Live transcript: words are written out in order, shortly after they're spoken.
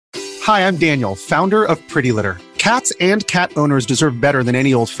Hi, I'm Daniel, founder of Pretty Litter. Cats and cat owners deserve better than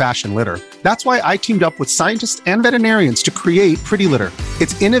any old-fashioned litter. That's why I teamed up with scientists and veterinarians to create Pretty Litter.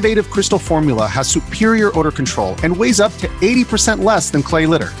 Its innovative crystal formula has superior odor control and weighs up to 80% less than clay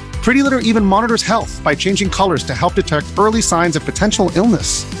litter. Pretty Litter even monitors health by changing colors to help detect early signs of potential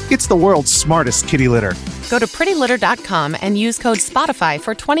illness. It's the world's smartest kitty litter. Go to prettylitter.com and use code SPOTIFY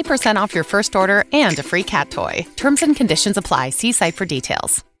for 20% off your first order and a free cat toy. Terms and conditions apply. See site for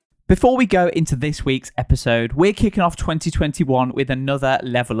details. Before we go into this week's episode, we're kicking off 2021 with another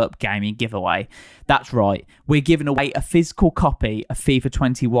Level Up Gaming giveaway. That's right, we're giving away a physical copy of FIFA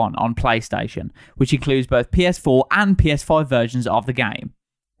 21 on PlayStation, which includes both PS4 and PS5 versions of the game.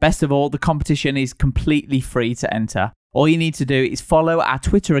 Best of all, the competition is completely free to enter. All you need to do is follow our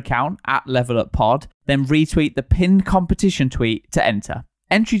Twitter account at LevelUpPod, then retweet the pinned competition tweet to enter.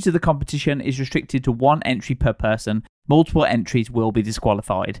 Entry to the competition is restricted to one entry per person. Multiple entries will be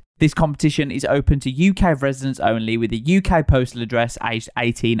disqualified. This competition is open to UK residents only with a UK postal address aged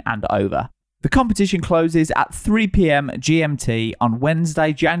 18 and over. The competition closes at 3 p.m. GMT on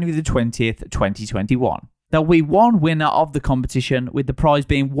Wednesday, January the 20th, 2021. There'll be one winner of the competition, with the prize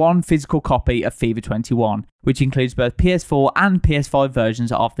being one physical copy of FIFA 21, which includes both PS4 and PS5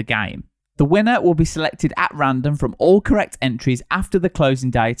 versions of the game. The winner will be selected at random from all correct entries after the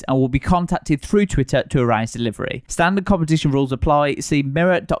closing date and will be contacted through Twitter to arrange delivery. Standard competition rules apply. See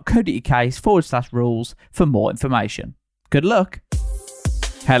mirror.co.uk/rules for more information. Good luck!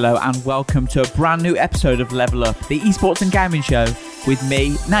 Hello and welcome to a brand new episode of Level Up, the esports and gaming show, with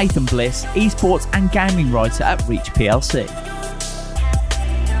me, Nathan Bliss, esports and gaming writer at Reach PLC.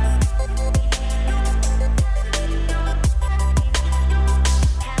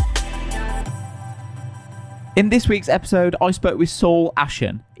 In this week's episode, I spoke with Saul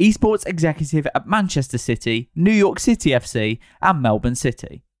Ashen, esports executive at Manchester City, New York City FC and Melbourne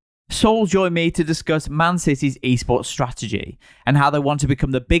City. Saul joined me to discuss Man City's esports strategy and how they want to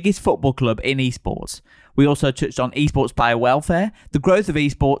become the biggest football club in esports. We also touched on esports player welfare, the growth of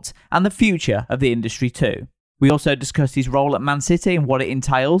esports and the future of the industry too. We also discussed his role at Man City and what it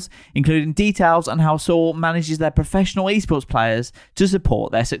entails, including details on how Saul manages their professional esports players to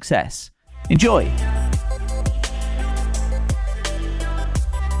support their success. Enjoy!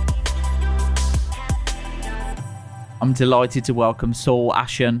 I'm delighted to welcome Saul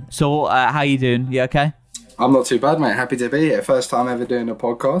Ashen. Saul, how you doing? You okay? I'm not too bad, mate. Happy to be here. First time ever doing a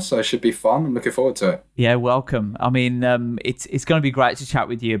podcast, so it should be fun. I'm looking forward to it. Yeah, welcome. I mean, it's going to be great to chat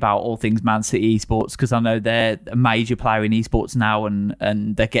with you about all things Man City esports, because I know they're a major player in esports now,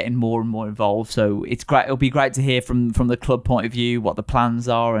 and they're getting more and more involved. So it's great. It'll be great to hear from the club point of view what the plans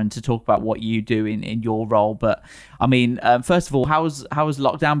are, and to talk about what you do in your role. But I mean, first of all, how's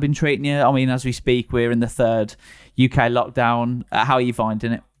lockdown been treating you? I mean, as we speak, we're in the third UK lockdown. How are you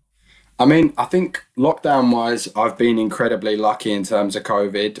finding it? I mean, I think lockdown-wise, I've been incredibly lucky in terms of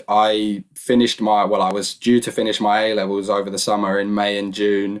COVID. I was due to finish my A-levels over the summer in May and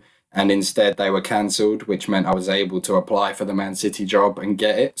June, and instead they were cancelled, which meant I was able to apply for the Man City job and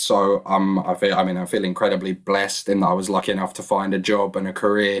get it. So I feel incredibly blessed in that I was lucky enough to find a job and a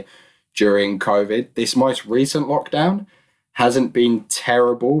career during COVID. This most recent lockdown hasn't been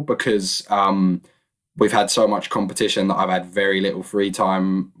terrible because we've had so much competition that I've had very little free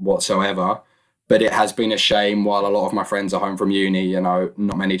time whatsoever. But it has been a shame while a lot of my friends are home from uni, not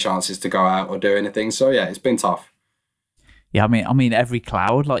many chances to go out or do anything. So yeah, it's been tough. Yeah, I mean every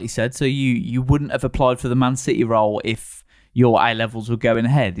cloud, like you said. So you wouldn't have applied for the Man City role if your A-levels were going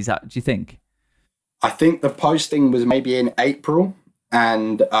ahead. Do you think? I think the posting was maybe in April,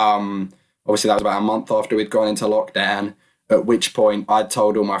 and obviously that was about a month after we'd gone into lockdown. At which point I'd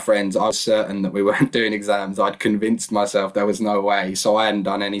told all my friends I was certain that we weren't doing exams. I'd convinced myself there was no way. So I hadn't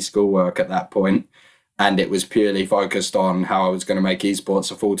done any schoolwork at that point. And it was purely focused on how I was going to make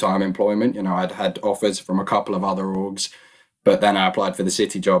esports a full-time employment. I'd had offers from a couple of other orgs, but then I applied for the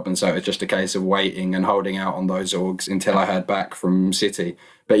City job. And so it was just a case of waiting and holding out on those orgs until I heard back from City.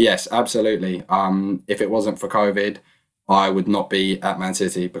 But yes, absolutely. If it wasn't for COVID, I would not be at Man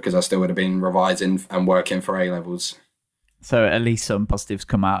City because I still would have been revising and working for A-levels. So at least some positives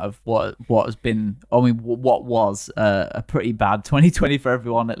come out of what has been, what was a pretty bad 2020 for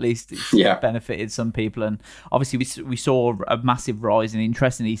everyone. At least it's benefited some people. And obviously we saw a massive rise in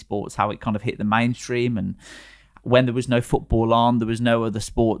interest in esports, how it kind of hit the mainstream. And when there was no football on, there was no other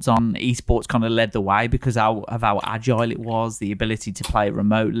sports on, esports kind of led the way because of how agile it was, the ability to play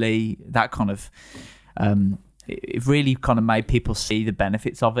remotely, that kind of... it really kind of made people see the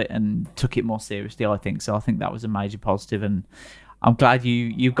benefits of it and took it more seriously, I think. So I think that was a major positive. And I'm glad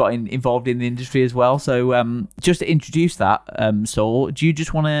you've got involved in the industry as well. So just to introduce that, Saul, do you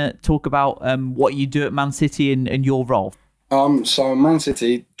just want to talk about what you do at Man City and your role? So Man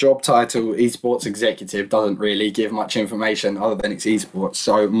City, job title, esports executive, doesn't really give much information other than it's esports.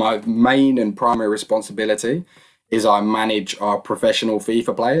 So my main and primary responsibility is I manage our professional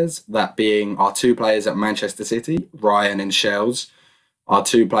FIFA players, that being our 2 players at Manchester City, Ryan and Shells, our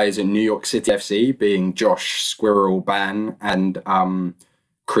 2 players in New York City FC, being Josh Squirrel Ban and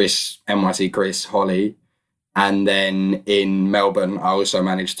Chris, NYC Chris Holly. And then in Melbourne, I also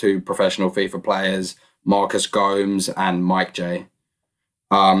manage 2 professional FIFA players, Marcus Gomes and Mike J.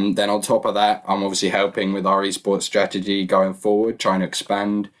 Then on top of that, I'm obviously helping with our esports strategy going forward, trying to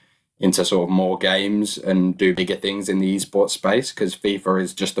expand into sort of more games and do bigger things in the esports space, because FIFA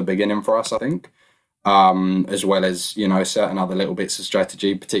is just the beginning for us, I think. As well as, you know, certain other little bits of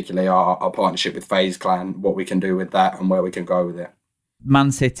strategy, particularly our partnership with FaZe Clan, what we can do with that and where we can go with it.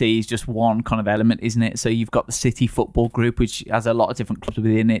 Man City is just one kind of element, isn't it? So you've got the City Football Group, which has a lot of different clubs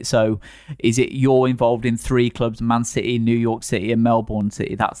within it. So is it you're involved in 3 clubs, Man City, New York City and Melbourne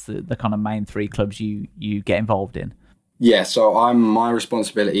City? That's the kind of main 3 clubs you get involved in. Yeah, so my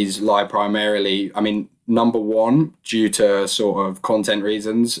responsibilities lie primarily, number 1, due to sort of content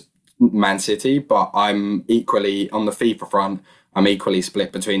reasons, Man City, but I'm equally on the FIFA front. I'm equally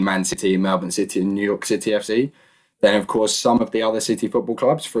split between Man City, Melbourne City and New York City FC. Then, of course, some of the other City football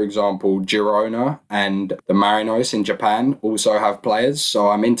clubs, for example, Girona and the Marinos in Japan, also have players. So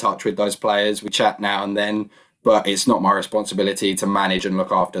I'm in touch with those players. We chat now and then, but it's not my responsibility to manage and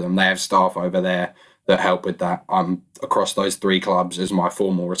look after them. They have staff over there that help with that. I'm across those 3 clubs as my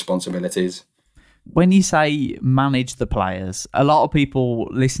formal responsibilities. When you say manage the players, a lot of people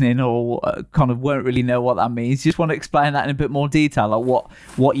listening or kind of won't really know what that means. You just want to explain that in a bit more detail, like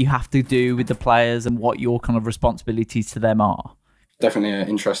what you have to do with the players and what your kind of responsibilities to them are. Definitely an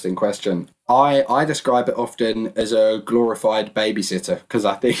interesting question. I describe it often as a glorified babysitter, because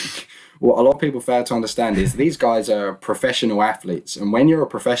I think what a lot of people fail to understand is these guys are professional athletes. And when you're a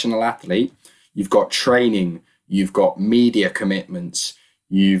professional athlete, you've got training, you've got media commitments,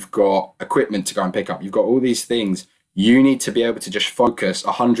 you've got equipment to go and pick up. You've got all these things. You need to be able to just focus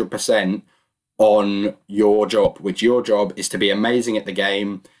 100% on your job, which your job is to be amazing at the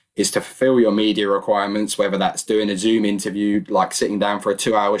game, is to fulfill your media requirements, whether that's doing a Zoom interview, like sitting down for a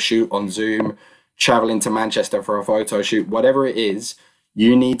 2-hour shoot on Zoom, traveling to Manchester for a photo shoot, whatever it is.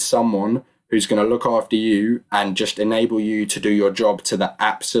 You need someone who's going to look after you and just enable you to do your job to the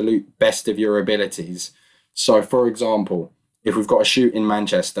absolute best of your abilities. So, for example, if we've got a shoot in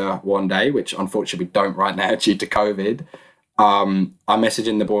Manchester one day, which unfortunately we don't right now due to COVID, I'm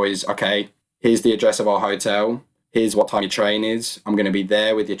messaging the boys, okay, here's the address of our hotel. Here's what time your train is. I'm going to be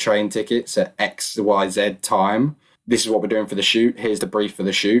there with your train tickets at XYZ time. This is what we're doing for the shoot. Here's the brief for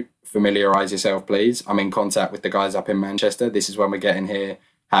the shoot. Familiarise yourself, please. I'm in contact with the guys up in Manchester. This is when we're getting here.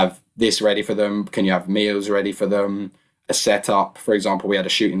 Have this ready for them. Can you have meals ready for them? A setup. For example, we had a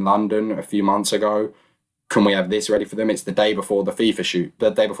shoot in London a few months ago. Can we have this ready for them? It's the day before the FIFA shoot, the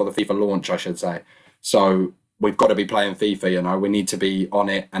day before the FIFA launch, I should say. So we've got to be playing FIFA, you know. We need to be on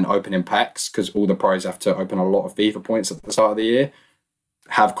it and opening packs, because all the pros have to open a lot of FIFA points at the start of the year.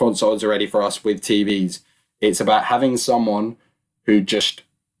 Have consoles ready for us with TVs. It's about having someone who just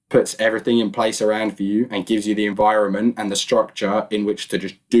puts everything in place around for you and gives you the environment and the structure in which to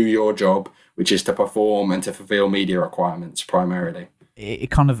just do your job, which is to perform and to fulfill media requirements primarily.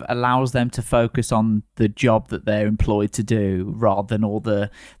 It kind of allows them to focus on the job that they're employed to do, rather than all the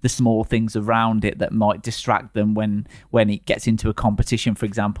small things around it that might distract them when it gets into a competition. For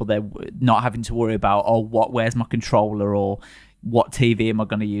example, they're not having to worry about, where's my controller, or what TV am I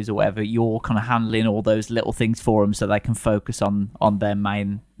going to use, or whatever. You're kind of handling all those little things for them so they can focus on their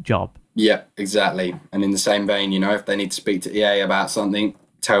main job. Yeah, exactly. And in the same vein, you know, if they need to speak to EA about something,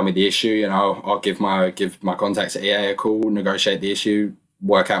 tell me the issue, you know, I'll give my contacts at EA a call, negotiate the issue,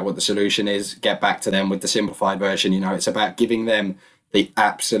 work out what the solution is, get back to them with the simplified version. You know, it's about giving them the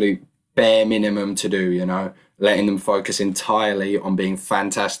absolute bare minimum to do, you know, letting them focus entirely on being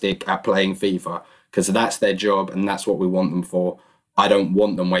fantastic at playing FIFA, because that's their job and that's what we want them for. I don't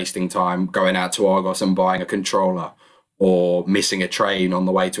want them wasting time going out to Argos and buying a controller or missing a train on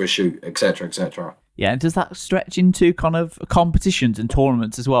the way to a shoot, etc., etc. Yeah, and does that stretch into kind of competitions and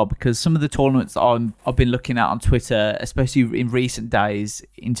tournaments as well? Because some of the tournaments that I've been looking at on Twitter, especially in recent days,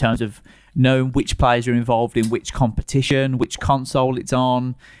 in terms of knowing which players are involved in which competition, which console it's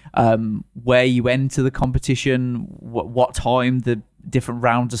on, where you enter the competition, what time the different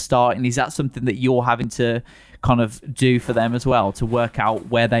rounds are starting. Is that something that you're having to kind of do for them as well, to work out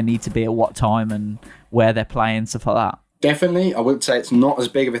where they need to be at what time and where they're playing, stuff like that? Definitely. I would say it's not as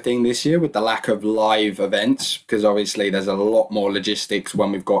big of a thing this year with the lack of live events, because obviously there's a lot more logistics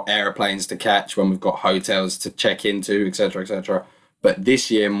when we've got airplanes to catch, when we've got hotels to check into, etc., etc. But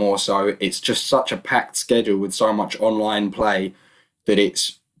this year more so, it's just such a packed schedule with so much online play that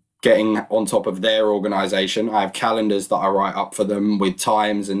it's getting on top of their organisation. I have calendars that I write up for them with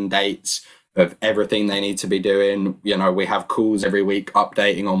times and dates of everything they need to be doing. You know, we have calls every week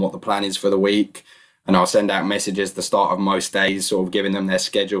updating on what the plan is for the week. And I'll send out messages the start of most days, sort of giving them their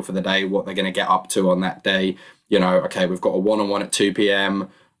schedule for the day, what they're going to get up to on that day. You know, okay, we've got a one-on-one at 2 p.m.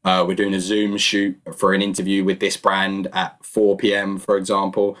 We're doing a Zoom shoot for an interview with this brand at 4 p.m., for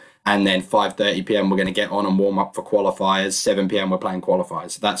example. And then 5:30 p.m., we're going to get on and warm up for qualifiers. 7 p.m., we're playing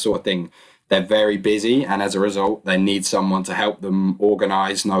qualifiers, that sort of thing. They're very busy. And as a result, they need someone to help them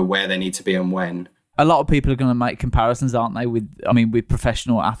organise, know where they need to be and when. A lot of people are going to make comparisons, aren't they, with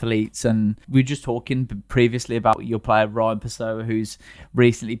professional athletes. And we were just talking previously about your player, Ryan Pessoa, who's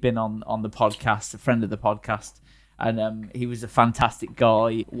recently been on the podcast, a friend of the podcast. And he was a fantastic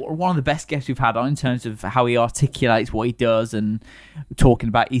guy. One of the best guests we've had on in terms of how he articulates what he does and talking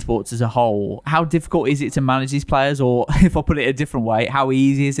about esports as a whole. How difficult is it to manage these players? Or if I put it a different way, how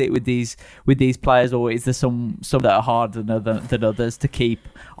easy is it with these players? Or is there some that are harder than others to keep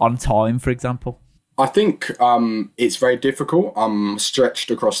on time, for example? I think it's very difficult. I'm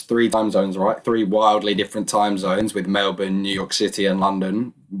stretched across 3 time zones, right? 3 wildly different time zones with Melbourne, New York City and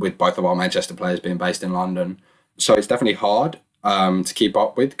London, with both of our Manchester players being based in London. So it's definitely hard to keep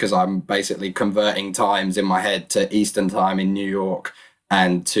up with, because I'm basically converting times in my head to Eastern time in New York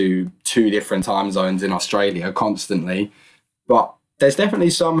and to 2 different time zones in Australia constantly. But there's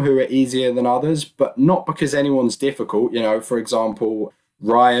definitely some who are easier than others, but not because anyone's difficult. You know, for example,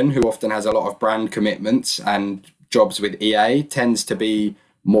 Ryan, who often has a lot of brand commitments and jobs with EA, tends to be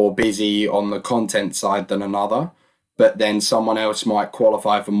more busy on the content side than another. But then someone else might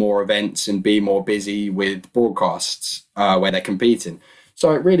qualify for more events and be more busy with broadcasts where they're competing.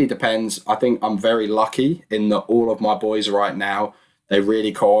 So it really depends. I think I'm very lucky in that all of my boys right now, they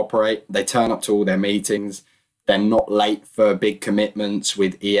really cooperate. They turn up to all their meetings. They're not late for big commitments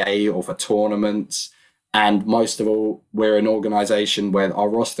with EA or for tournaments. And most of all, we're an organisation where our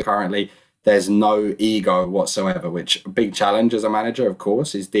roster currently, there's no ego whatsoever, which a big challenge as a manager, of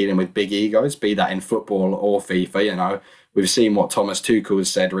course, is dealing with big egos, be that in football or FIFA. You know, we've seen what Thomas Tuchel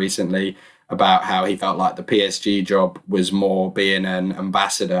has said recently about how he felt like the PSG job was more being an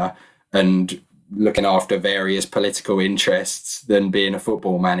ambassador and looking after various political interests than being a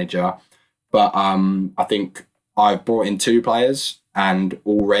football manager. But I think I've brought in 2 players, and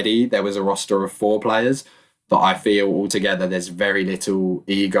already there was a roster of 4 players that I feel altogether there's very little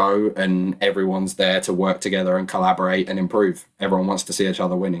ego and everyone's there to work together and collaborate and improve. Everyone wants to see each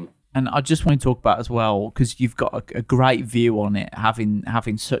other winning. And I just want to talk about as well, because you've got a great view on it,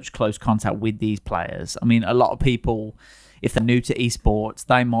 having such close contact with these players. I mean, a lot of people, if they're new to esports,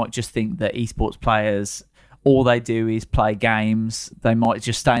 they might just think that esports players, all they do is play games. They might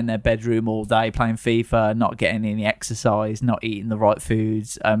just stay in their bedroom all day playing FIFA, not getting any exercise, not eating the right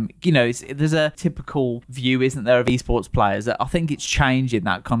foods. You know, there's a typical view, isn't there, of esports players? I think it's changing,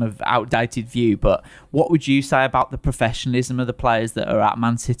 that kind of outdated view. But what would you say about the professionalism of the players that are at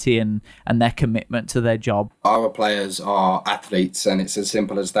Man City and their commitment to their job? Our players are athletes, and it's as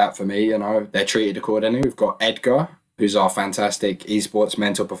simple as that for me. You know, they're treated accordingly. We've got Edgar, who's our fantastic esports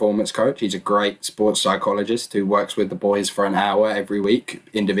mental performance coach. He's a great sports psychologist who works with the boys for an hour every week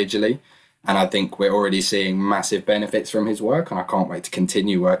individually. And I think we're already seeing massive benefits from his work, and I can't wait to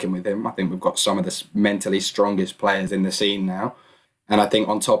continue working with him. I think we've got some of the mentally strongest players in the scene now. And I think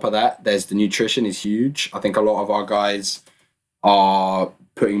on top of that, there's the nutrition is huge. I think a lot of our guys are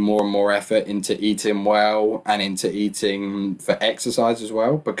putting more and more effort into eating well and into eating for exercise as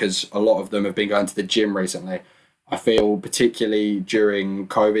well, because a lot of them have been going to the gym recently. I feel particularly during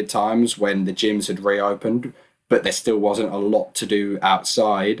COVID times when the gyms had reopened, but there still wasn't a lot to do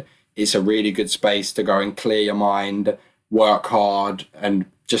outside. It's a really good space to go and clear your mind, work hard, and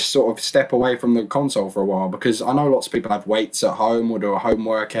just sort of step away from the console for a while. Because I know lots of people have weights at home or do a home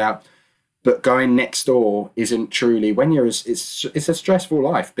workout, but going next door isn't truly, when you're, it's a stressful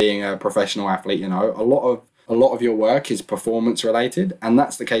life being a professional athlete. You know, a lot of your work is performance related, and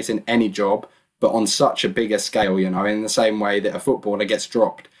that's the case in any job. But on such a bigger scale, you know, in the same way that a footballer gets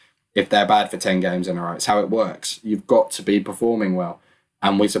dropped if they're bad for 10 games in a row. It's how it works. You've got to be performing well.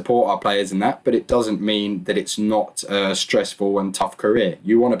 And we support our players in that, but it doesn't mean that it's not a stressful and tough career.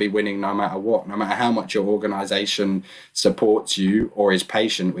 You want to be winning no matter what, no matter how much your organisation supports you or is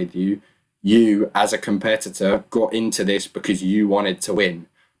patient with you. You, as a competitor, got into this because you wanted to win.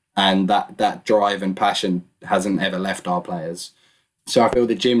 And that drive and passion hasn't ever left our players. So I feel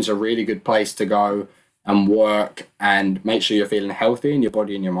the gym's a really good place to go and work and make sure you're feeling healthy in your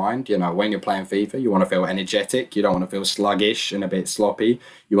body and your mind. You know, when you're playing FIFA, you want to feel energetic. You don't want to feel sluggish and a bit sloppy.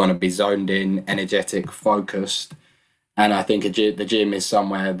 You want to be zoned in, energetic, focused. And I think the gym is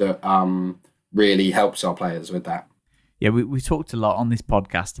somewhere that really helps our players with that. Yeah, we talked a lot on this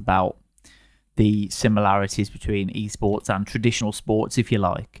podcast about the similarities between esports and traditional sports, if you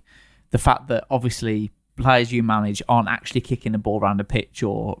like. The fact that obviously players you manage aren't actually kicking a ball around a pitch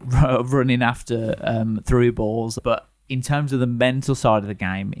or running after through balls, but in terms of the mental side of the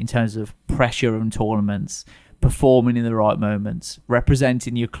game, in terms of pressure and tournaments, performing in the right moments,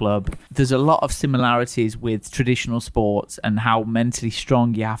 representing your club, there's a lot of similarities with traditional sports and how mentally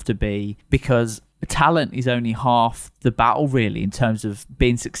strong you have to be, because talent is only half the battle, really, in terms of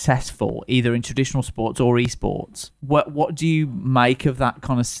being successful, either in traditional sports or esports. What do you make of that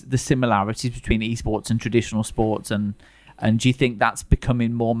kind of the similarities between esports and traditional sports, and do you think that's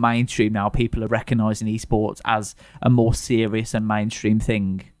becoming more mainstream now? People are recognising esports as a more serious and mainstream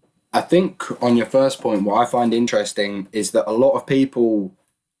thing. I think on your first point, what I find interesting is that a lot of people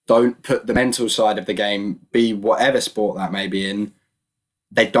don't put the mental side of the game, be whatever sport that may be in,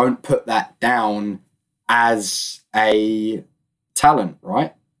 they don't put that down as a talent,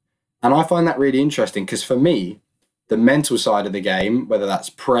 right? And I find that really interesting because for me, the mental side of the game, whether that's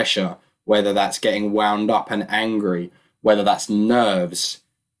pressure, whether that's getting wound up and angry, whether that's nerves,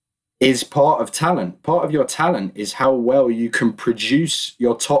 is part of talent. Part of your talent is how well you can produce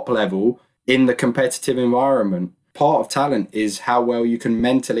your top level in the competitive environment. Part of talent is how well you can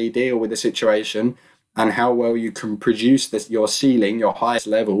mentally deal with the situation and how well you can produce your ceiling, your highest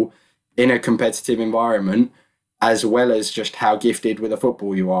level in a competitive environment, as well as just how gifted with a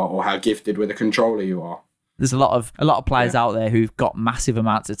football you are or how gifted with a controller you are. There's a lot of players out there who've got massive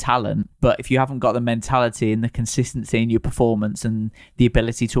amounts of talent, but if you haven't got the mentality and the consistency in your performance and the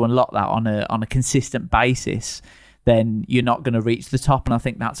ability to unlock that on a consistent basis, then you're not going to reach the top. And I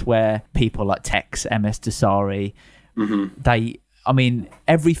think that's where people like Tex, MS Dasari,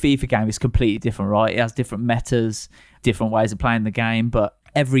 every FIFA game is completely different, right? It has different metas, different ways of playing the game, but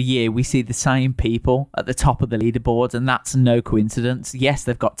every year we see the same people at the top of the leaderboards, and that's no coincidence. Yes,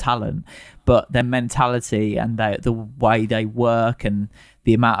 they've got talent, but their mentality and the way they work and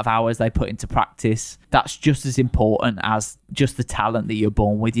the amount of hours they put into practice, that's just as important as just the talent that you're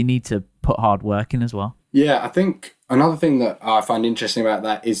born with. You need to put hard work in as well. Yeah, I think another thing that I find interesting about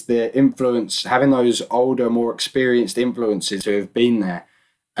that is the influence, having those older, more experienced influences who have been there.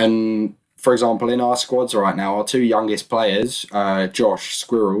 And for example, in our squads right now, our two youngest players, Josh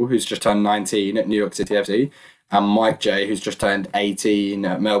Squirrel, who's just turned 19 at New York City FC, and Mike J, who's just turned 18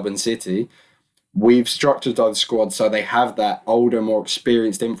 at Melbourne City. We've structured those squads so they have that older, more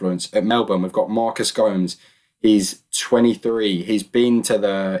experienced influence. At Melbourne, we've got Marcus Gomes. He's 23. He's been to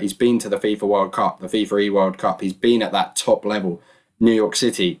the FIFA World Cup, the FIFA E World Cup. He's been at that top level. New York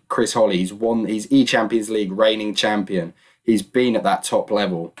City, Chris Holly. He's E-Champions League reigning champion. He's been at that top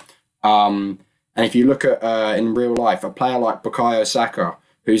level. And if you look at in real life, a player like Bukayo Saka,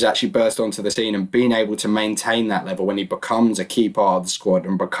 who's actually burst onto the scene and been able to maintain that level when he becomes a key part of the squad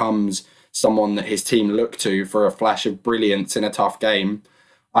and becomes someone that his team look to for a flash of brilliance in a tough game,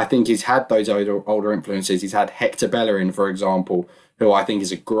 I think he's had those older influences. He's had Hector Bellerin, for example, who I think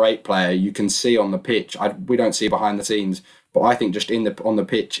is a great player. You can see on the pitch. We don't see behind the scenes, but I think just on the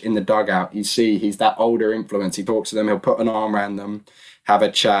pitch, in the dugout, you see he's that older influence. He talks to them. He'll put an arm around them, have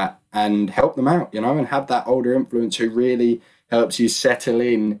a chat, and help them out, and have that older influence who really helps you settle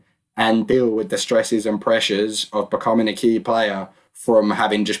in and deal with the stresses and pressures of becoming a key player from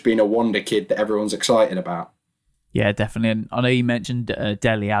having just been a wonder kid that everyone's excited about. Yeah, definitely. And I know you mentioned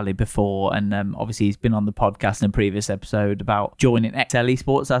Dele Alli before, and obviously he's been on the podcast in a previous episode about joining XL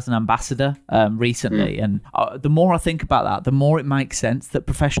Esports as an ambassador recently. And the more I think about that, the more it makes sense that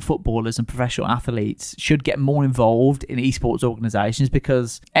professional footballers and professional athletes should get more involved in esports organisations,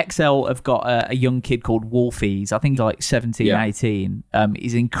 because XL have got a young kid called Wolfies. I think he's like 17, 18.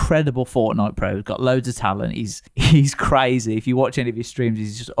 He's an incredible Fortnite pro. He's got loads of talent. He's crazy. If you watch any of his streams,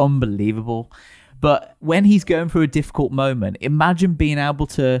 he's just unbelievable. But when he's going through a difficult moment, imagine being able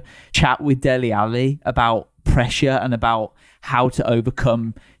to chat with Dele Alli about pressure and about how to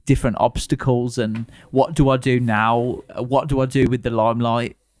overcome different obstacles and what do I do now? What do I do with the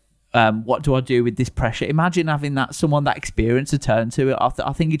limelight? What do I do with this pressure? Imagine having someone that experience to turn to.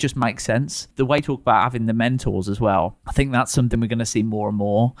 I think it just makes sense. The way you talk about having the mentors as well, I think that's something we're going to see more and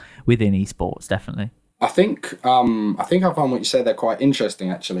more within esports, definitely. I think I found what you said there quite interesting,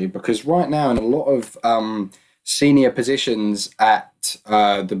 actually, because right now in a lot of senior positions at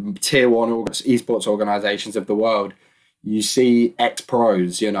at the tier one esports organizations of the world, you see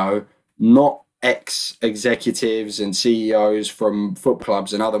ex-pros, not ex-executives and CEOs from football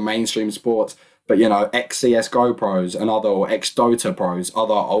clubs and other mainstream sports, but, ex-CSGO pros and or ex-Dota pros,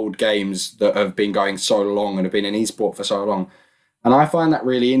 other old games that have been going so long and have been in esport for so long. And I find that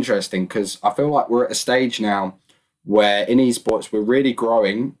really interesting because I feel like we're at a stage now where in esports we're really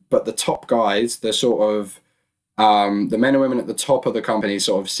growing, but the top guys, the sort of the men and women at the top of the company,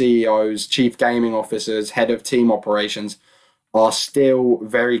 sort of CEOs, chief gaming officers, head of team operations, are still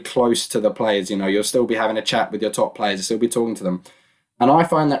very close to the players. You'll still be having a chat with your top players, you'll still be talking to them. And I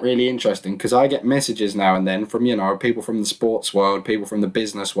find that really interesting because I get messages now and then from, people from the sports world, people from the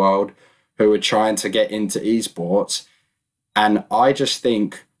business world who are trying to get into esports. And I just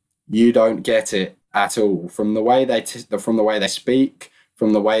think you don't get it at all. From the way they speak,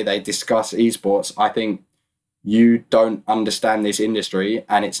 from the way they discuss esports, I think you don't understand this industry.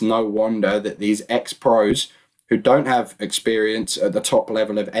 And it's no wonder that these ex-pros who don't have experience at the top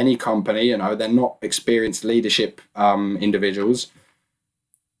level of any company, they're not experienced leadership individuals,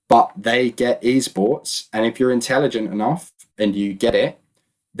 but they get esports. And if you're intelligent enough and you get it,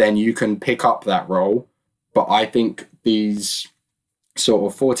 then you can pick up that role. But I think these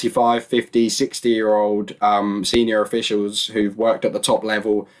sort of 45, 50, 60-year-old senior officials who've worked at the top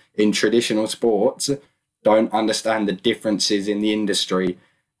level in traditional sports don't understand the differences in the industry,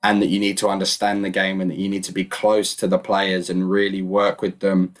 and that you need to understand the game and that you need to be close to the players and really work with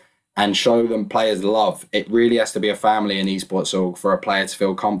them and show them players love. It really has to be a family in esports org for a player to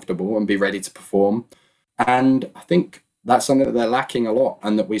feel comfortable and be ready to perform. And I think that's something that they're lacking a lot,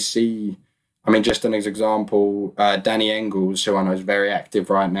 and that we see. Just an example, Danny Engels, who I know is very active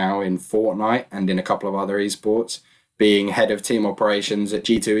right now in Fortnite and in a couple of other esports, being head of team operations at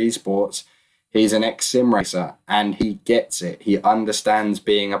G2 Esports. He's an ex-sim racer and he gets it. He understands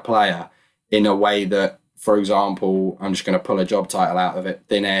being a player in a way that, for example, I'm just going to pull a job title out of it,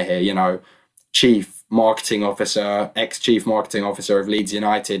 thin air here, chief marketing officer, ex-chief marketing officer of Leeds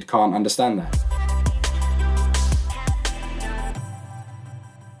United can't understand that.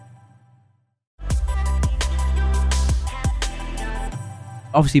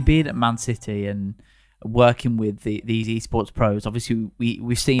 Obviously, being at Man City and working with these esports pros, obviously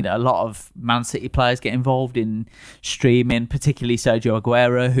we've seen a lot of Man City players get involved in streaming, particularly Sergio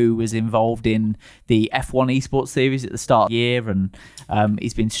Aguero, who was involved in the F1 esports series at the start of the year, and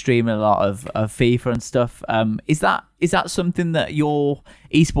he's been streaming a lot of FIFA and stuff. Is that something that your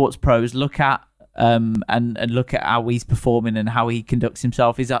esports pros look at and look at how he's performing and how he conducts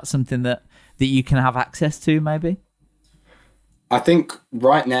himself? Is that something that you can have access to, maybe? I think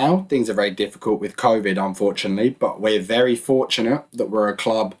right now things are very difficult with COVID, unfortunately, but we're very fortunate that we're a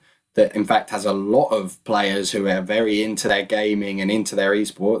club that in fact has a lot of players who are very into their gaming and into their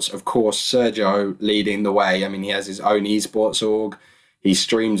esports. Of course, Sergio leading the way. He has his own esports org. He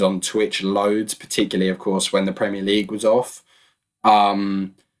streams on Twitch loads, particularly, of course, when the Premier League was off.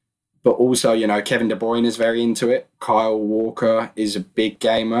 But also, Kevin De Bruyne is very into it. Kyle Walker is a big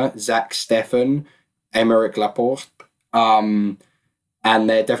gamer. Zach Steffen, Aymeric Laporte. And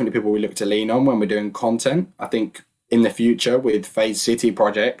they're definitely people we look to lean on when we're doing content. I think in the future with FaZe City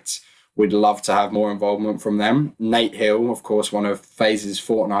projects, we'd love to have more involvement from them. Nate Hill, of course, one of FaZe's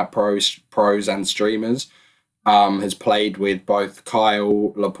Fortnite pros and streamers, has played with both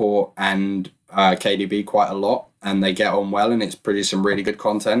Kyle, Laporte and KDB quite a lot, and they get on well, and it's produced some really good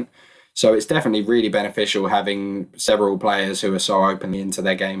content. So it's definitely really beneficial having several players who are so openly into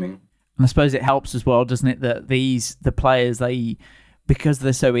their gaming. And I suppose it helps as well, doesn't it, that the players, because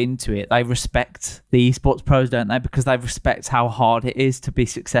they're so into it, they respect the esports pros, don't they? Because they respect how hard it is to be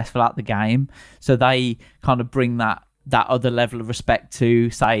successful at the game. So they kind of bring that other level of respect to,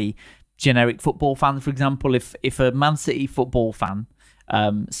 say, generic football fans, for example. If a Man City football fan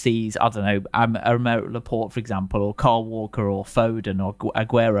sees, I don't know, Aymeric Laporte, for example, or Kyle Walker or Foden or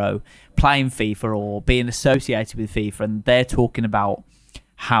Aguero playing FIFA or being associated with FIFA, and they're talking about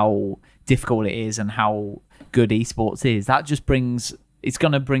how difficult it is and how good esports is, that just it's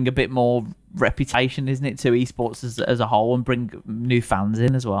going to bring a bit more reputation, isn't it, to esports as a whole, and bring new fans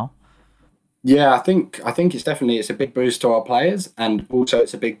in as well. Yeah, I think it's a big boost to our players, and also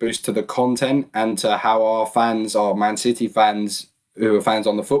it's a big boost to the content and to how our Man City fans who are fans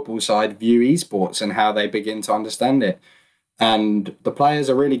on the football side view esports and how they begin to understand it. And the players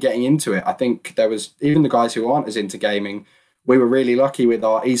are really getting into it. I think there was, even the guys who aren't as into gaming, we were really lucky with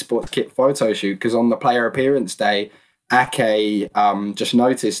our esports kit photo shoot, because on the player appearance day, Ake just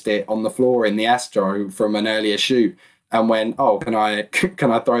noticed it on the floor in the Astro from an earlier shoot and went, oh, can I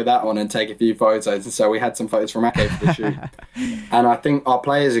throw that on and take a few photos? And so we had some photos from Ake for the shoot. And I think our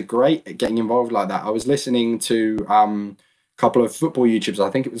players are great at getting involved like that. I was listening to a couple of football YouTubers.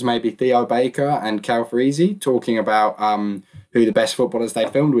 I think it was maybe Theo Baker and Cal Freezy talking about who the best footballers they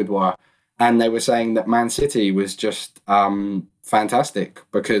filmed with were. And they were saying that Man City was just fantastic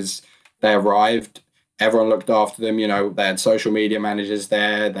because they arrived, everyone looked after them. You know, they had social media managers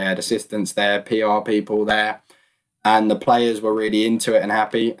there, they had assistants there, PR people there, and the players were really into it and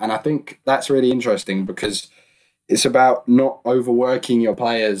happy. And I think that's really interesting because it's about not overworking your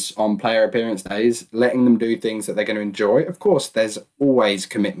players on player appearance days, letting them do things that they're going to enjoy. Of course, there's always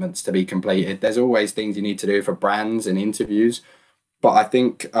commitments to be completed. There's always things you need to do for brands and interviews. But I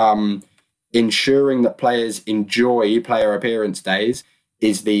think ensuring that players enjoy player appearance days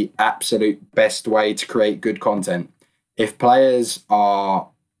is the absolute best way to create good content. If players are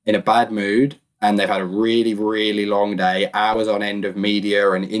in a bad mood and they've had a really, really long day, hours on end of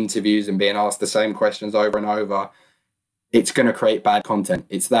media and interviews and being asked the same questions over and over, it's going to create bad content.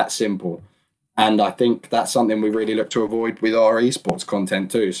 It's that simple. And I think that's something we really look to avoid with our esports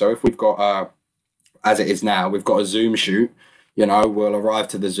content too. So if we've got, as it is now, we've got a Zoom shoot, you know, we'll arrive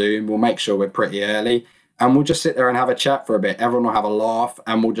to the Zoom, we'll make sure we're pretty early, and we'll just sit there and have a chat for a bit. Everyone will have a laugh,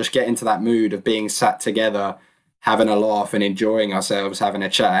 and we'll just get into that mood of being sat together, having a laugh and enjoying ourselves, having a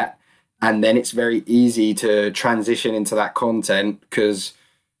chat. And then it's very easy to transition into that content because,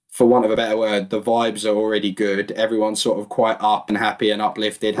 for want of a better word, the vibes are already good. Everyone's sort of quite up and happy and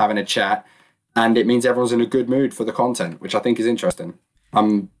uplifted, having a chat. And it means everyone's in a good mood for the content, which I think is interesting.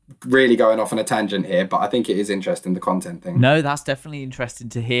 I'm really going off on a tangent here, but I think it is interesting, the content thing. No, that's definitely interesting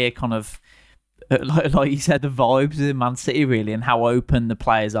to hear, kind of, like you said, the vibes in Man City, really, and how open the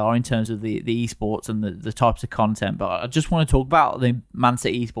players are in terms of the esports and the types of content. But I just want to talk about the Man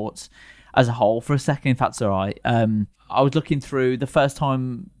City esports as a whole for a second, if that's all right. I was looking through the first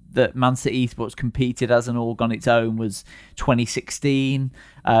time that Man City esports competed as an org on its own was 2016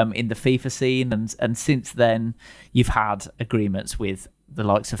 in the FIFA scene, and since then you've had agreements with the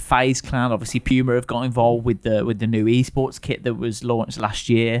likes of FaZe Clan. Obviously Puma have got involved with the new esports kit that was launched last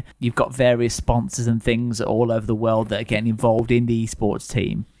year. You've got various sponsors and things all over the world that are getting involved in the esports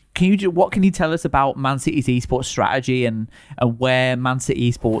team. What can you tell us about Man City's esports strategy and where Man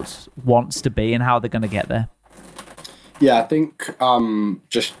City esports wants to be and how they're going to get there? Yeah, I think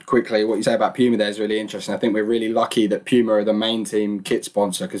just quickly, what you say about Puma there is really interesting. I think we're really lucky that Puma are the main team kit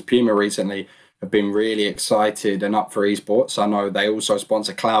sponsor, because Puma recently have been really excited and up for esports. I know they also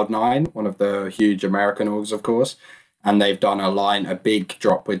sponsor Cloud9, one of the huge American orgs, of course, and they've done a big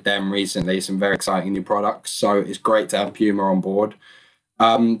drop with them recently, some very exciting new products. So it's great to have Puma on board.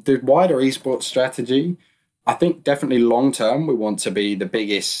 The wider esports strategy, I think definitely long term, we want to be the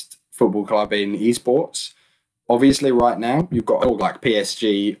biggest football club in esports. Obviously, right now, you've got all like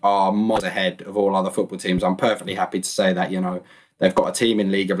PSG are miles ahead of all other football teams. I'm perfectly happy to say that, you know, they've got a team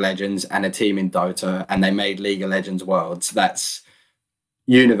in League of Legends and a team in Dota, and they made League of Legends Worlds. That's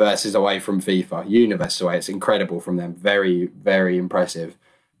universes away from FIFA, universes away. It's incredible from them. Very, very impressive.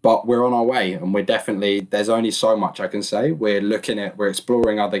 But we're on our way, and there's only so much I can say. We're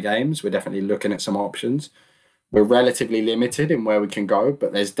exploring other games. We're definitely looking at some options. We're relatively limited in where we can go,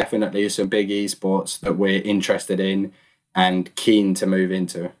 but there's definitely some big esports that we're interested in and keen to move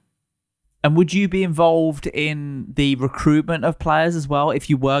into. And would you be involved in the recruitment of players as well? If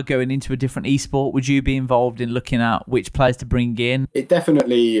you were going into a different esport, would you be involved in looking at which players to bring in? It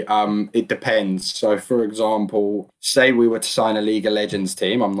definitely, it depends. So for example, say we were to sign a League of Legends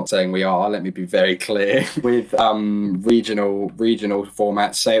team. I'm not saying we are, let me be very clear. With regional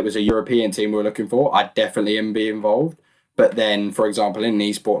formats, say it was a European team we were looking for, I'd definitely be involved. But then, for example, in an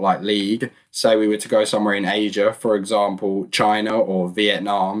esport like League, say we were to go somewhere in Asia, for example, China or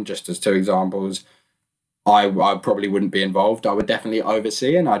Vietnam, just as two examples, I probably wouldn't be involved. I would definitely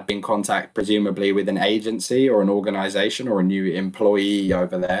oversee, and I'd be in contact presumably with an agency or an organization or a new employee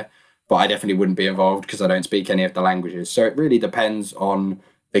over there. But I definitely wouldn't be involved because I don't speak any of the languages. So it really depends on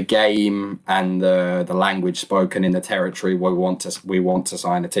the game and the language spoken in the territory we want to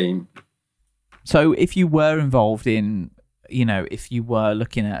sign a team. So if you were involved in, you know, if you were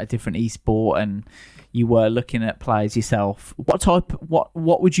looking at a different esport and you were looking at players yourself,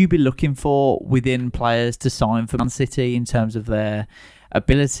 what would you be looking for within players to sign for Man City in terms of their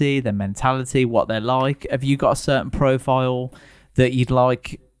ability, their mentality, what they're like? Have you got a certain profile that you'd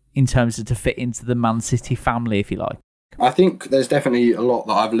like in terms of to fit into the Man City family, if you like? I think there's definitely a lot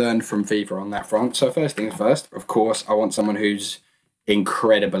that I've learned from FIFA on that front. So first things first, of course, I want someone who's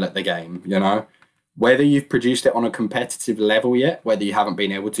incredible at the game, you know? Whether you've produced it on a competitive level yet, whether you haven't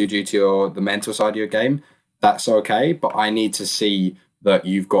been able to due to the mental side of your game, that's okay. But I need to see that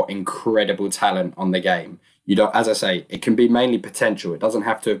you've got incredible talent on the game. You don't, as I say, it can be mainly potential. It doesn't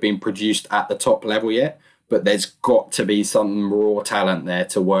have to have been produced at the top level yet, but there's got to be some raw talent there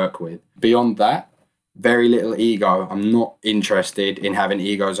to work with. Beyond that, very little ego. I'm not interested in having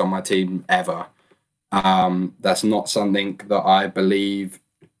egos on my team ever. That's not something that I believe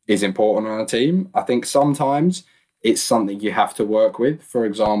is important on a team. I think sometimes it's something you have to work with. For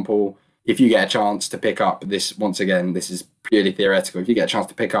example, if you get a chance to pick up this, once again, this is purely theoretical. If you get a chance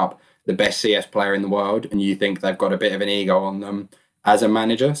to pick up the best CS player in the world and you think they've got a bit of an ego on them as a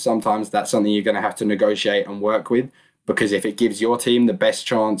manager, sometimes that's something you're going to have to negotiate and work with, because if it gives your team the best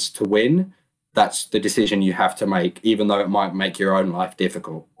chance to win, that's the decision you have to make, even though it might make your own life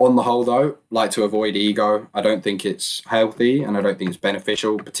difficult. On the whole, though, like to avoid ego. I don't think it's healthy and I don't think it's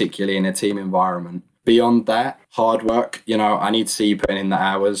beneficial, particularly in a team environment. Beyond that, hard work. I need to see you putting in the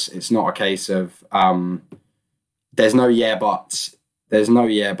hours. It's not a case of there's no yeah buts. There's no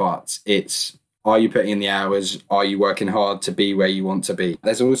yeah buts. It's, are you putting in the hours? Are you working hard to be where you want to be?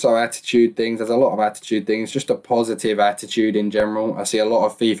 There's also attitude things. There's a lot of attitude things, just a positive attitude in general. I see a lot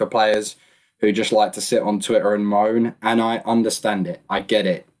of FIFA players who just like to sit on Twitter and moan, and I understand it. I get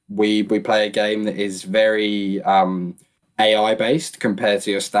it. We play a game that is very AI based compared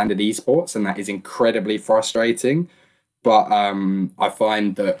to your standard esports, and that is incredibly frustrating. But I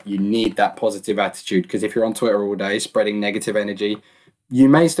find that you need that positive attitude, because if you're on Twitter all day spreading negative energy, you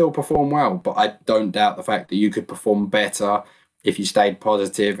may still perform well, but I don't doubt the fact that you could perform better if you stayed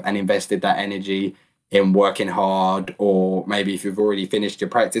positive and invested that energy in working hard, or maybe if you've already finished your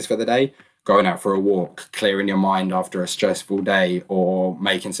practice for the day, going out for a walk, clearing your mind after a stressful day, or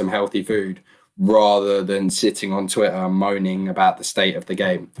making some healthy food, rather than sitting on Twitter moaning about the state of the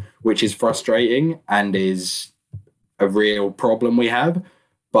game, which is frustrating and is a real problem we have,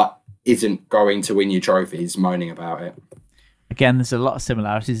 but isn't going to win you trophies moaning about it. Again, there's a lot of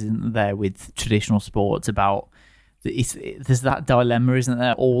similarities, isn't there, with traditional sports about there's that dilemma, isn't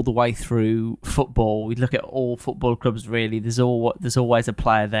there, all the way through football. We look at all football clubs, really. There's always a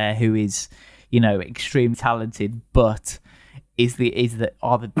player there who is, extremely talented, but is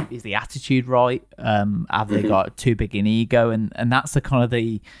the attitude right? Have they got too big an ego? And that's the kind of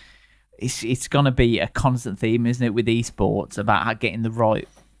it's going to be a constant theme, isn't it, with esports, about getting the right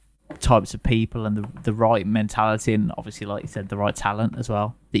types of people and the right mentality, and obviously, like you said, the right talent as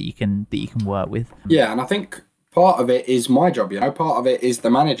well that you can work with. Yeah, and I think part of it is my job, part of it is the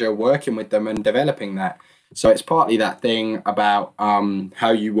manager working with them and developing that. So it's partly that thing about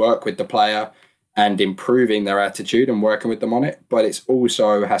how you work with the player and improving their attitude and working with them on it. But it's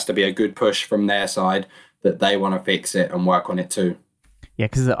also has to be a good push from their side that they want to fix it and work on it too. Yeah,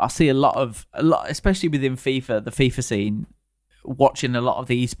 because I see a lot, especially within FIFA, the FIFA scene, watching a lot of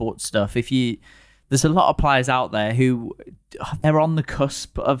the esports stuff. There's a lot of players out there who they're on the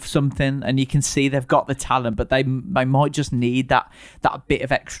cusp of something, and you can see they've got the talent, but they might just need that bit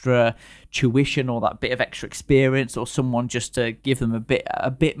of extra tuition or that bit of extra experience, or someone just to give them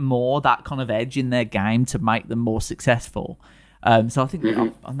a bit more, that kind of edge in their game to make them more successful. So I think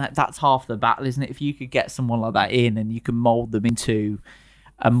that's half the battle, isn't it? If you could get someone like that in and you can mold them into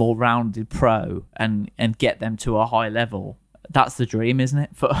a more rounded pro and get them to a high level, that's the dream, isn't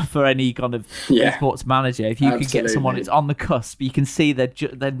it, for any kind of sports manager? If you could get someone that's on the cusp, you can see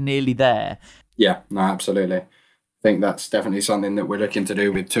they're nearly there. Yeah, no, absolutely. I think that's definitely something that we're looking to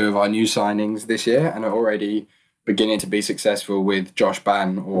do with two of our new signings this year, and are already beginning to be successful with Josh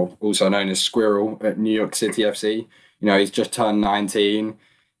Ban, or also known as Squirrel, at New York City FC. He's just turned 19.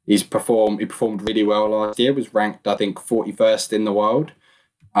 He performed really well last year, was ranked, I think, 41st in the world.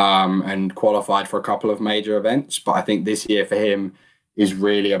 And qualified for a couple of major events. But I think this year for him is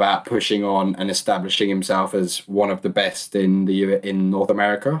really about pushing on and establishing himself as one of the best in North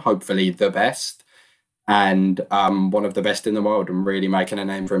America, hopefully the best, and one of the best in the world, and really making a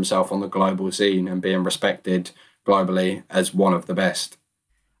name for himself on the global scene and being respected globally as one of the best.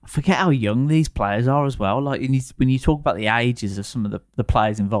 I forget how young these players are as well. Like when you talk about the ages of some of the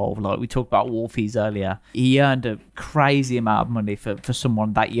players involved, like we talked about Wolfies earlier, he earned a crazy amount of money for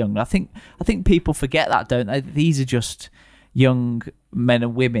someone that young. I think people forget that, don't they? These are just young men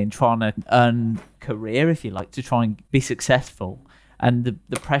and women trying to earn career, if you like, to try and be successful, and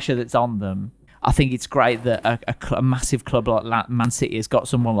the pressure that's on them. I think it's great that a massive club like Man City has got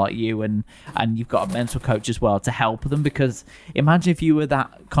someone like you, and you've got a mental coach as well to help them. Because imagine if you were that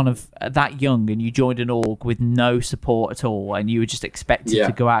young and you joined an org with no support at all, and you were just expected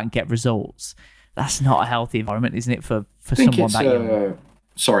to go out and get results. That's not a healthy environment, isn't it, for someone that young?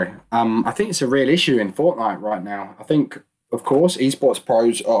 I think it's a real issue in Fortnite right now. I think, of course, esports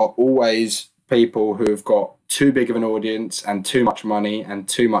pros are always people who have got too big of an audience and too much money and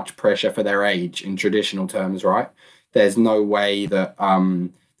too much pressure for their age in traditional terms, right? There's no way that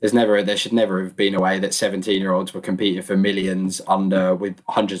there should never have been a way that 17-year-olds were competing for millions with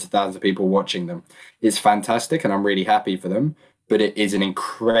hundreds of thousands of people watching them. It's fantastic and I'm really happy for them, but it is an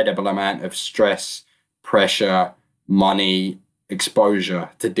incredible amount of stress, pressure, money, exposure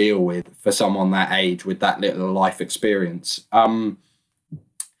to deal with for someone that age with that little life experience.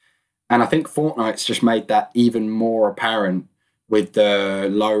 And I think Fortnite's just made that even more apparent with the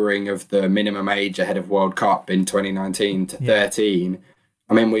lowering of the minimum age ahead of World Cup in 2019 to 13.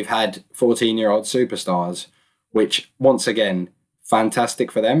 I mean, we've had 14-year-old superstars, which, once again,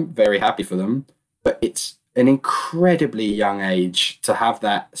 fantastic for them, very happy for them. But it's an incredibly young age to have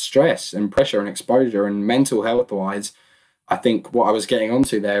that stress and pressure and exposure, and mental health-wise, I think what I was getting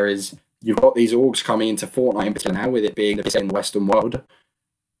onto there is you've got these orgs coming into Fortnite in particular now, with it being the Western world,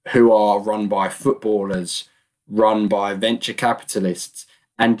 who are run by footballers, run by venture capitalists,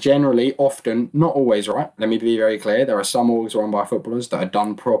 and generally, often, not always, right? Let me be very clear. There are some orgs run by footballers that are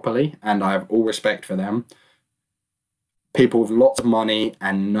done properly, and I have all respect for them. People with lots of money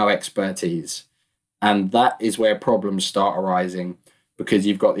and no expertise. And that is where problems start arising, because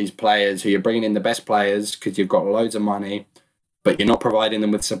you've got these players who you're bringing in the best players because you've got loads of money, but you're not providing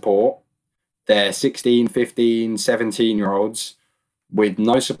them with support. They're 16, 15, 17-year-olds with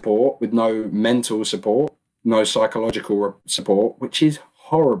no support, with no mental support, no psychological support, which is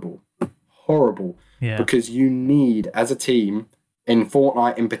horrible. Yeah. Because you need, as a team, in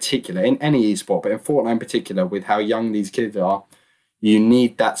Fortnite in particular, in any esport, but in Fortnite in particular, with how young these kids are, you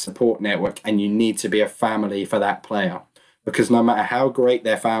need that support network and you need to be a family for that player. Because no matter how great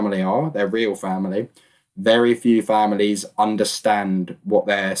their family are, their real family, very few families understand what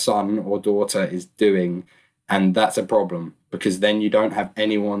their son or daughter is doing. And that's a problem, because then you don't have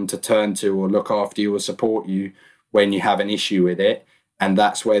anyone to turn to or look after you or support you when you have an issue with it. And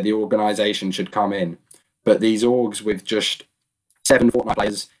that's where the organisation should come in. But these orgs with just 7 Fortnite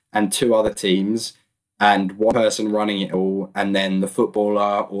players and 2 other teams and one person running it all, and then the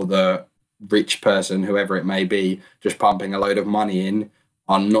footballer or the rich person, whoever it may be, just pumping a load of money in,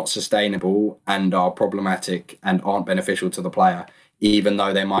 are not sustainable and are problematic and aren't beneficial to the player, even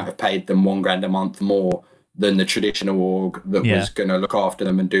though they might have paid them $1,000 a month more than the traditional org that was going to look after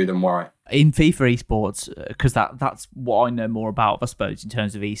them and do them right. In FIFA esports, because that's what I know more about, I suppose, in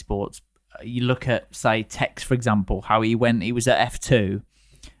terms of esports. You look at, say, Tex, for example, how he was at F2.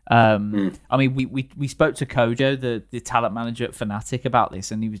 I mean, we spoke to Kojo, the talent manager at Fnatic, about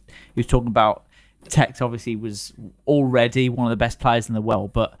this, and he was talking about Tex obviously was already one of the best players in the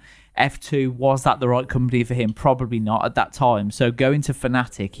world, but F2, was that the right company for him? Probably not at that time. So going to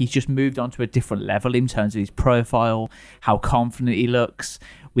Fnatic, he's just moved on to a different level in terms of his profile, how confident he looks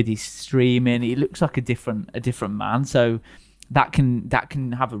with his streaming. He looks like a different man. So that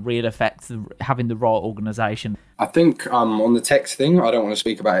can have a real effect, having the right organisation. I think on the Tex thing, I don't want to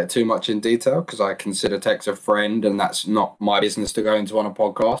speak about it too much in detail because I consider Tex a friend and that's not my business to go into on a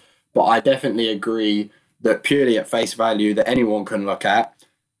podcast. But I definitely agree that purely at face value that anyone can look at,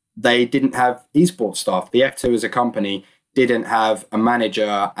 they didn't have esports staff. The F2 as a company didn't have a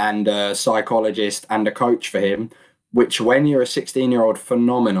manager and a psychologist and a coach for him, which when you're a 16-year-old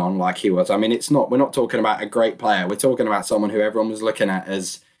phenomenon like he was, I mean, we're not talking about a great player. We're talking about someone who everyone was looking at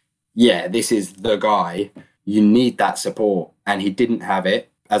as, yeah, this is the guy. You need that support. And he didn't have it.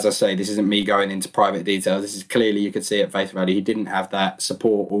 As I say, this isn't me going into private details. This is clearly, you could see at face value, he didn't have that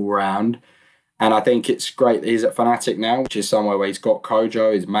support all round. And I think it's great that he's at Fnatic now, which is somewhere where he's got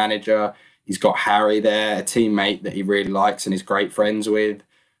Kojo, his manager. He's got Harry there, a teammate that he really likes and is great friends with.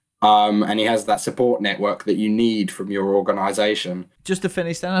 And he has that support network that you need from your organisation. Just to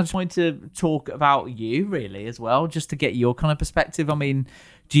finish then, I just wanted to talk about you really as well, just to get your kind of perspective. I mean,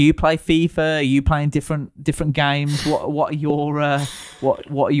 do you play FIFA? Are you playing different games? What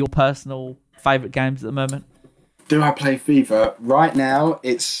are your personal favourite games at the moment? Do I play FIFA? Right now,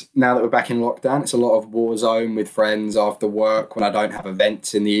 now that we're back in lockdown, it's a lot of Warzone with friends after work when I don't have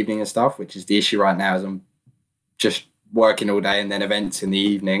events in the evening and stuff, which is the issue right now, is I'm just working all day and then events in the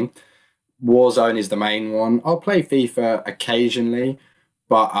evening. Warzone is the main one. I'll play FIFA occasionally,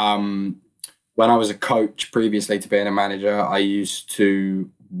 but when I was a coach previously to being a manager, I used to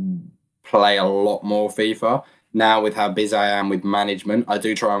play a lot more FIFA. Now with how busy I am with management, I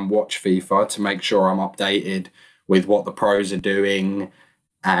do try and watch FIFA to make sure I'm updated with what the pros are doing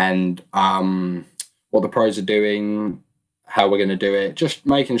and what the pros are doing, how we're going to do it, just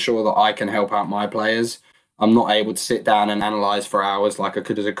making sure that I can help out my players. I'm not able to sit down and analyse for hours like I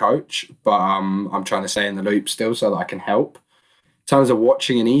could as a coach, but I'm trying to stay in the loop still so that I can help. terms of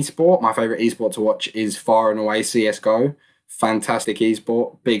watching an esport, my favorite esport to watch is far and away CSGO. Fantastic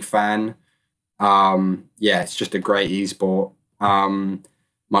esport, big fan. It's just a great esport.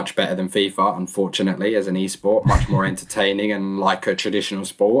 Much better than FIFA, unfortunately, as an esport. Much more entertaining and like a traditional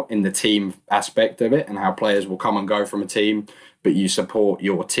sport in the team aspect of it, and how players will come and go from a team, but you support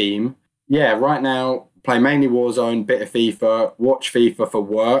your team. Yeah, right now, play mainly Warzone, bit of FIFA, watch FIFA for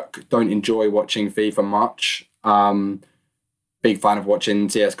work. Don't enjoy watching FIFA much. Big fan of watching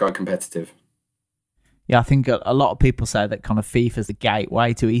CSGO competitive. Yeah, I think a lot of people say that kind of FIFA is the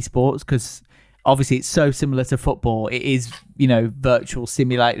gateway to esports because obviously it's so similar to football. It is, virtual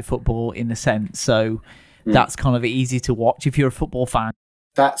simulated football in a sense. So that's kind of easy to watch if you're a football fan.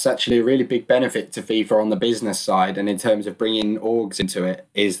 That's actually a really big benefit to FIFA on the business side, and in terms of bringing orgs into it,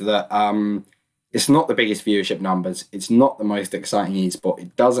 is that it's not the biggest viewership numbers. It's not the most exciting esport.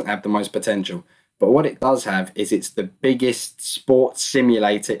 It doesn't have the most potential. But what it does have is it's the biggest sports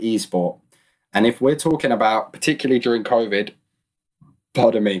simulator esport. And if we're talking about, particularly during COVID,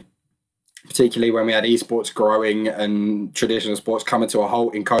 particularly when we had esports growing and traditional sports coming to a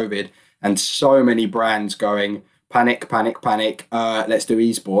halt in COVID, and so many brands going, panic, let's do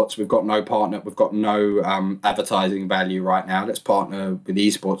esports. We've got no partner, we've got no advertising value right now. Let's partner with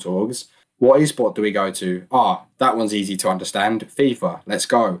esports orgs. What esport do we go to? That one's easy to understand. FIFA, let's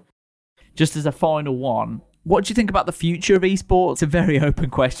go. Just as a final one, what do you think about the future of esports? It's a very open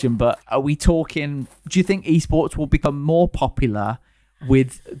question, but do you think esports will become more popular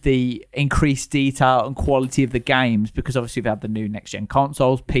with the increased detail and quality of the games? Because obviously we've had the new next-gen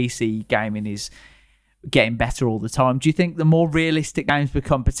consoles, PC gaming is getting better all the time. Do you think the more realistic games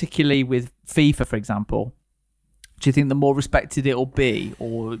become, particularly with FIFA, for example, do you think the more respected it'll be,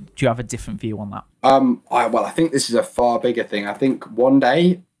 or do you have a different view on that? I think this is a far bigger thing. I think one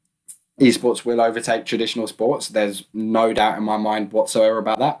day esports will overtake traditional sports. There's no doubt in my mind whatsoever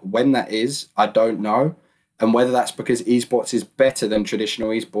about that. When that is, I don't know. And whether that's because esports is better than traditional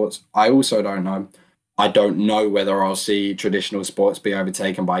esports, I also don't know. I don't know whether I'll see traditional sports be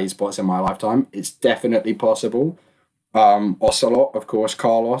overtaken by esports in my lifetime. It's definitely possible. Ocelot, of course,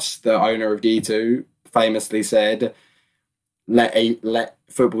 Carlos, the owner of D2, famously said, let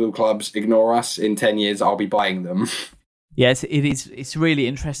football clubs ignore us. In 10 years, I'll be buying them. Yes, it is. It's really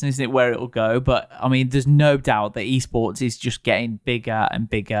interesting, isn't it, where it will go? But I mean, there's no doubt that esports is just getting bigger and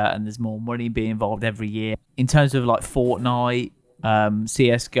bigger, and there's more money being involved every year. In terms of like Fortnite,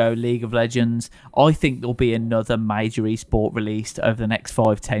 CSGO, League of Legends, I think there'll be another major esport released over the next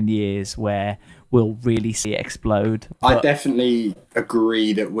 5-10 years where we'll really see it explode. I definitely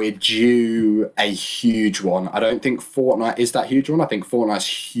agree that we're due a huge one. I don't think Fortnite is that huge one. I think Fortnite's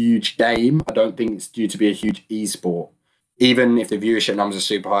a huge game. I don't think it's due to be a huge esport. Even if the viewership numbers are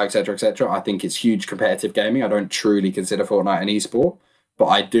super high, etc., I think it's huge competitive gaming. I don't truly consider Fortnite an esport, but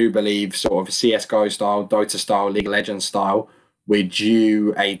I do believe sort of CSGO style, Dota style, League of Legends style, we're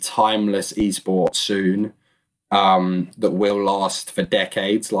due a timeless esport soon that will last for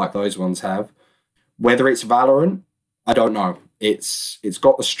decades like those ones have. Whether it's Valorant, I don't know. It's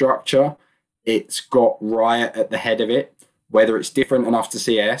got the structure. It's got Riot at the head of it. Whether it's different enough to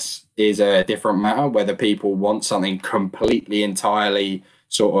CS is a different matter. Whether people want something completely, entirely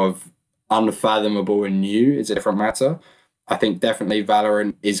sort of unfathomable and new is a different matter. I think definitely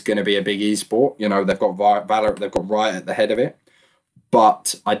Valorant is going to be a big esport. They've got Valorant, they've got Riot at the head of it.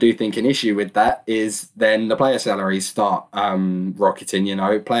 But I do think an issue with that is then the player salaries start rocketing.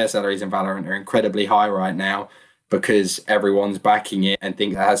 Player salaries in Valorant are incredibly high right now because everyone's backing it and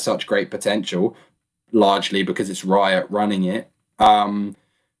thinks it has such great potential, largely because it's Riot running it.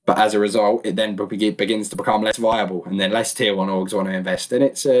 But as a result, it then begins to become less viable, and then less tier 1 orgs want to invest. And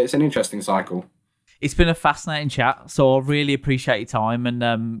it's an interesting cycle. It's been a fascinating chat, so I really appreciate your time,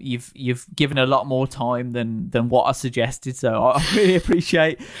 and you've given a lot more time than what I suggested. So I really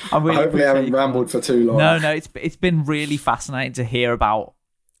appreciate. Hopefully, I haven't rambled for too long. No, it's been really fascinating to hear about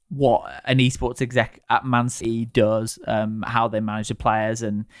what an esports exec at Man City does, how they manage the players,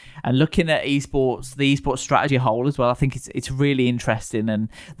 and looking at esports, the esports strategy whole as well. I think it's really interesting, and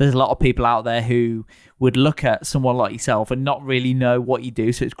there's a lot of people out there who would look at someone like yourself and not really know what you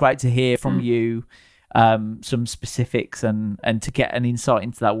do. So it's great to hear from you some specifics and to get an insight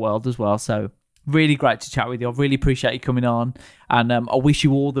into that world as well. So really great to chat with you. I really appreciate you coming on, and I wish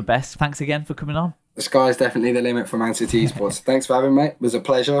you all the best. Thanks again for coming on. The sky's definitely the limit for Man City Esports. Thanks for having me, mate. It was a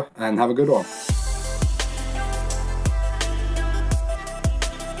pleasure, and have a good one.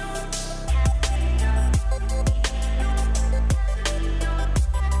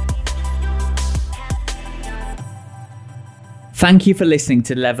 Thank you for listening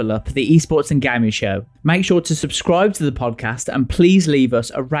to Level Up, the esports and gaming show. Make sure to subscribe to the podcast and please leave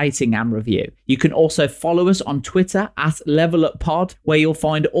us a rating and review. You can also follow us on Twitter at Level Up Pod, where you'll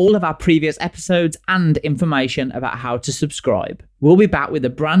find all of our previous episodes and information about how to subscribe. We'll be back with a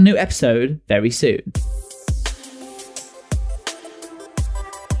brand new episode very soon.